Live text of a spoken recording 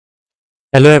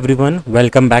Hello everyone,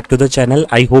 welcome back to the channel.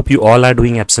 I hope you all are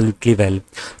doing absolutely well.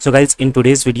 So guys, in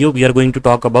today's video we are going to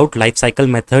talk about lifecycle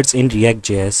methods in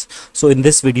React.js. So in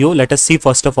this video, let us see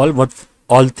first of all what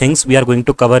all things we are going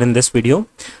to cover in this video.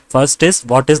 First is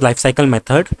what is lifecycle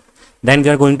method. Then we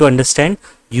are going to understand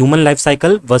human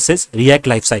lifecycle versus React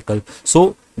lifecycle.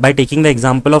 So by taking the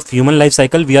example of human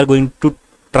lifecycle, we are going to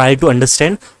try to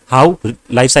understand how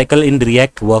lifecycle in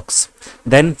React works.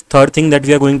 Then third thing that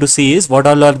we are going to see is what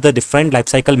all are the different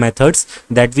lifecycle methods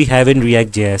that we have in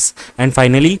React.js. And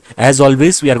finally, as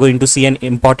always, we are going to see an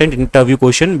important interview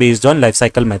question based on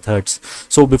lifecycle methods.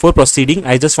 So before proceeding,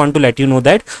 I just want to let you know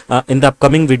that in the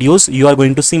upcoming videos, you are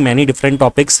going to see many different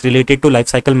topics related to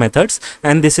lifecycle methods.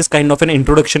 And this is kind of an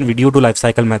introduction video to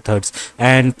lifecycle methods.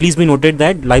 And please be noted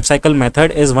that lifecycle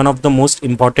method is one of the most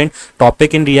important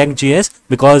topic in React.js,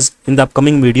 because in the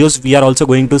upcoming videos, we are also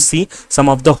going to see some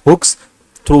of the hooks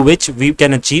through which we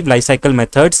can achieve lifecycle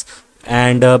methods.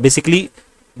 And basically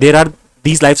there are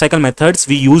these lifecycle methods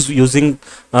we using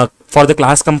for the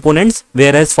class components,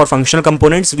 whereas for functional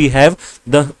components we have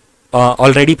the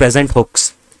already present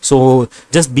hooks. So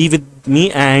just be with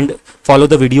me and follow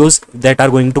the videos that are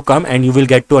going to come and you will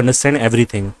get to understand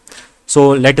everything.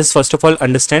 So let us first of all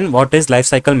understand what is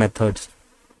lifecycle methods.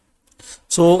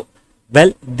 So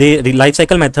well, the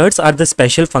lifecycle methods are the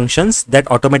special functions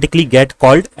that automatically get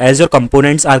called as your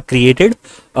components are created,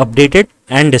 updated,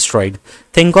 and destroyed.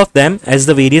 Think of them as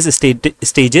the various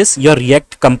stages your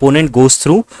React component goes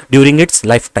through during its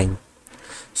lifetime.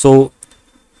 So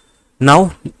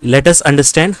now let us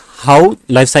understand how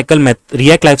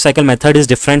React lifecycle method is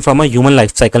different from a human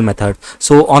lifecycle method.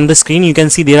 So on the screen you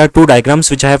can see there are two diagrams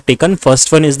which I have taken.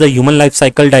 First one is the human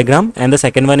lifecycle diagram and the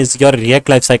second one is your React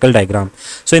lifecycle diagram.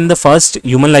 So in the first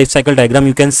human lifecycle diagram,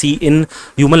 you can see in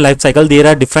human lifecycle there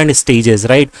are different stages,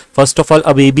 right? First of all,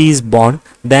 a baby is born,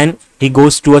 then he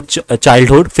goes to a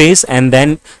childhood phase, and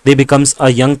then they becomes a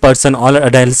young person or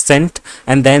adolescent,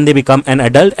 and then they become an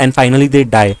adult, and finally they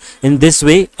die. In this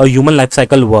way a human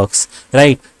lifecycle works,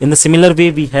 right? In the similar way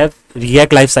we have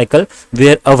React lifecycle,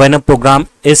 where when a program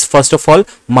is first of all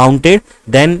mounted,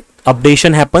 then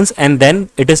updation happens, and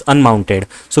then it is unmounted.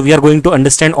 So we are going to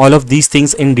understand all of these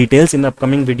things in details in the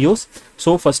upcoming videos.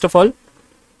 So first of all,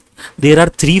 there are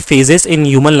three phases in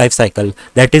human lifecycle,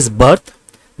 that is birth,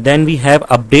 then we have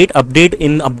update.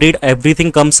 In update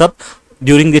everything comes up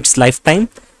during its lifetime,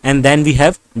 and then we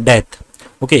have death.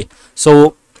 Okay,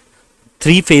 so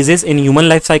three phases in human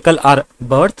lifecycle are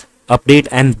birth, update,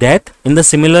 and death. In the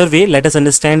similar way, let us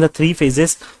understand the three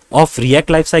phases of React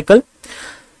lifecycle.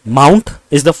 Mount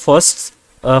is the first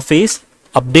phase,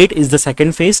 update is the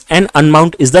second phase, and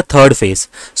unmount is the third phase.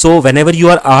 So whenever you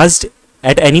are asked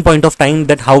at any point of time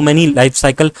that how many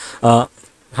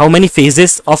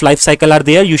phases of life cycle are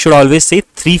there, you should always say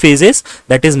three phases,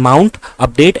 that is mount,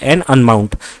 update, and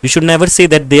unmount. You should never say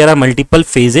that there are multiple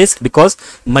phases, because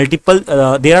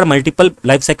there are multiple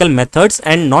life cycle methods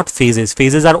and not phases.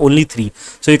 Phases are only three.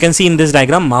 So you can see in this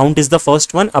diagram, mount is the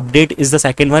first one, update is the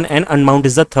second one, and unmount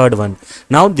is the third one.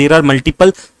 Now there are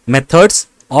multiple methods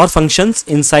or functions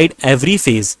inside every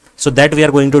phase, so that we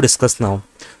are going to discuss now.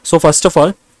 So first of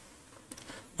all,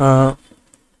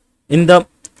 in the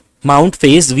mount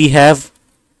phase we have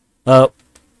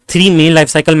three main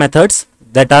lifecycle methods,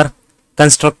 that are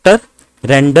constructor,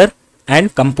 render,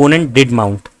 and component did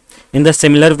mount. In the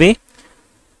similar way,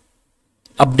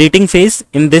 updating phase,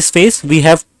 in this phase we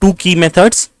have two key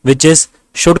methods, which is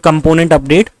should component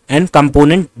update and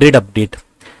component did update.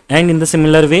 And in the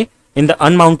similar way, in the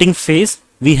unmounting phase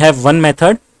we have one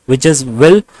method, which is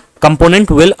component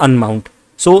will unmount.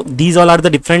 So these all are the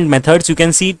different methods. You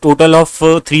can see total of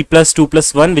 3 plus 2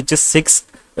 plus 1, which is 6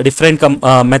 different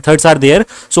methods are there.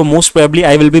 So most probably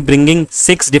I will be bringing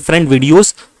 6 different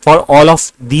videos for all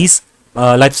of these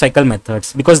lifecycle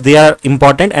methods, because they are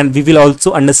important, and we will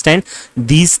also understand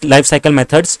these lifecycle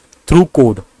methods through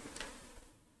code.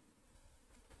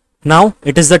 Now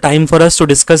it is the time for us to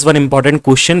discuss one important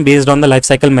question based on the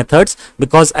lifecycle methods,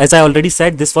 because as I already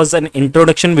said, this was an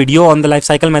introduction video on the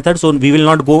lifecycle method, so we will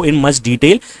not go in much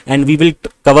detail, and we will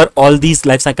cover all these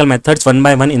lifecycle methods one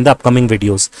by one in the upcoming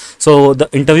videos. So the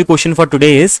interview question for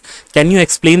today is, can you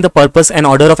explain the purpose and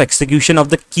order of execution of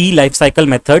the key lifecycle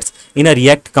methods in a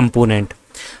React component?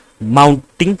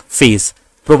 Mounting phase,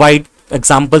 provide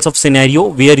examples of scenario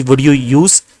where would you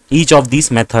use each of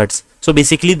these methods. So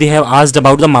basically they have asked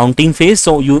about the mounting phase.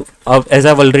 So you as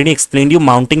I've already explained you,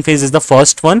 mounting phase is the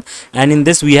first one, and in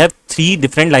this we have three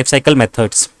different lifecycle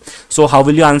methods. So how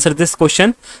will you answer this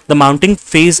question? The mounting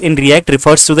phase in React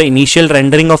refers to the initial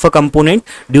rendering of a component.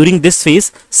 During this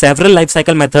phase, several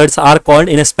lifecycle methods are called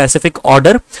in a specific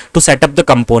order to set up the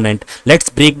component. Let's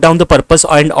break down the purpose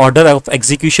and order of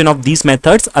execution of these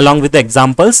methods along with the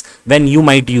examples when you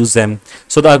might use them.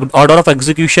 So the order of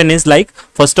execution is like,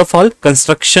 first of all,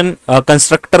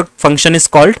 constructor function is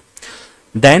called,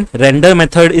 then render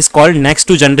method is called next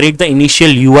to generate the initial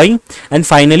UI, and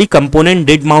finally component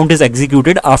did mount is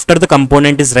executed after the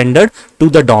component is rendered to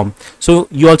the DOM. So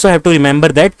you also have to remember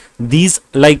that these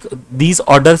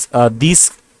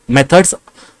methods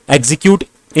execute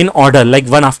in order, like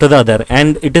one after the other,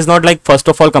 and it is not like first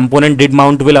of all component did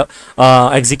mount will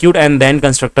execute and then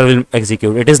constructor will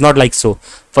execute. It is not like so.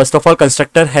 First of all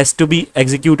constructor has to be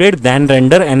executed, then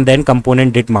render, and then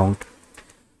component did mount.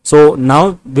 So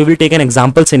now we will take an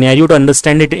example scenario to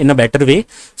understand it in a better way.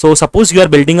 So suppose you are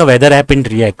building a weather app in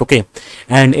React, okay,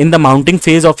 and in the mounting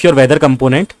phase of your weather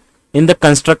component, in the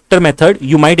constructor method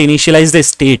you might initialize the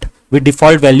state with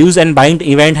default values and bind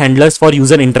event handlers for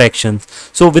user interactions.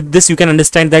 So with this you can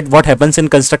understand that what happens in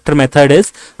constructor method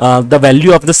is the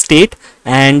value of the state,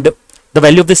 and the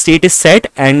value of the state is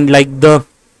set, and like the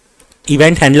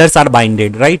event handlers are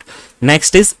binded, right?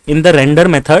 Next is in the render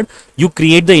method you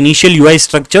create the initial UI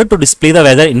structure to display the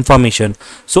weather information.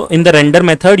 So in the render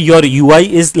method your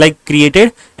UI is like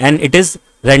created and it is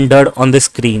rendered on the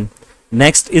screen.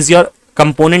 Next is your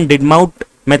component did mount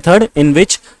method, in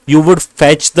which you would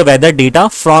fetch the weather data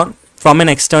from an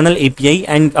external API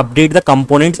and update the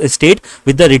component's state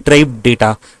with the retrieved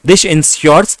data. This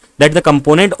ensures that the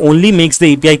component only makes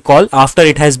the API call after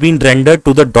it has been rendered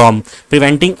to the DOM,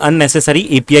 preventing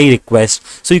unnecessary API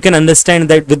requests. So you can understand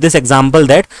that with this example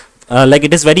that like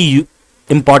it is very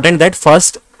important that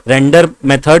first render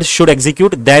method should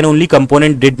execute, then only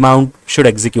component did mount should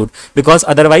execute, because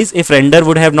otherwise if render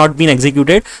would have not been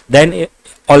executed, then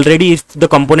already if the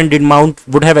component did mount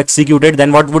would have executed,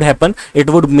 then what would happen? It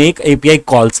would make API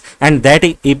calls, and that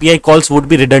API calls would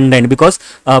be redundant because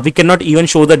we cannot even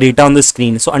show the data on the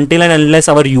screen. So until and unless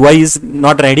our UI is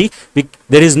not ready,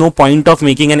 there is no point of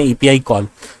making an API call.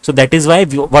 So that is why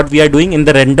what we are doing in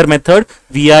the render method,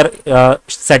 we are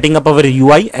setting up our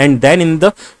UI, and then in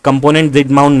the component did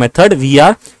mount method we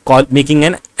are making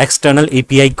an external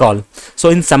API call. So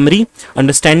in summary,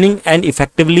 understanding and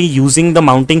effectively using the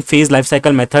mounting phase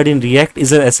lifecycle method in React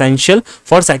is essential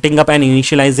for setting up and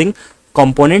initializing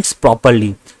components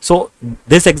properly. So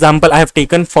this example I have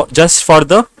taken for just for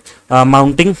the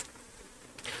mounting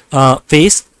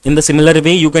phase. In the similar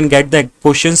way you can get the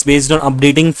questions based on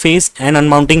updating phase and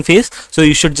unmounting phase. So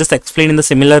you should just explain in the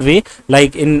similar way,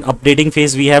 like in updating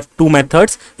phase we have two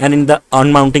methods and in the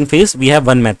unmounting phase we have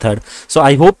one method. So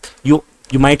I hope you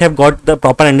might have got the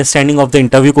proper understanding of the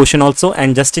interview question also,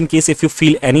 and just in case if you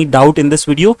feel any doubt in this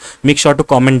video, make sure to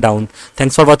comment down.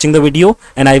 Thanks for watching the video,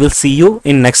 and I will see you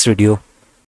in next video.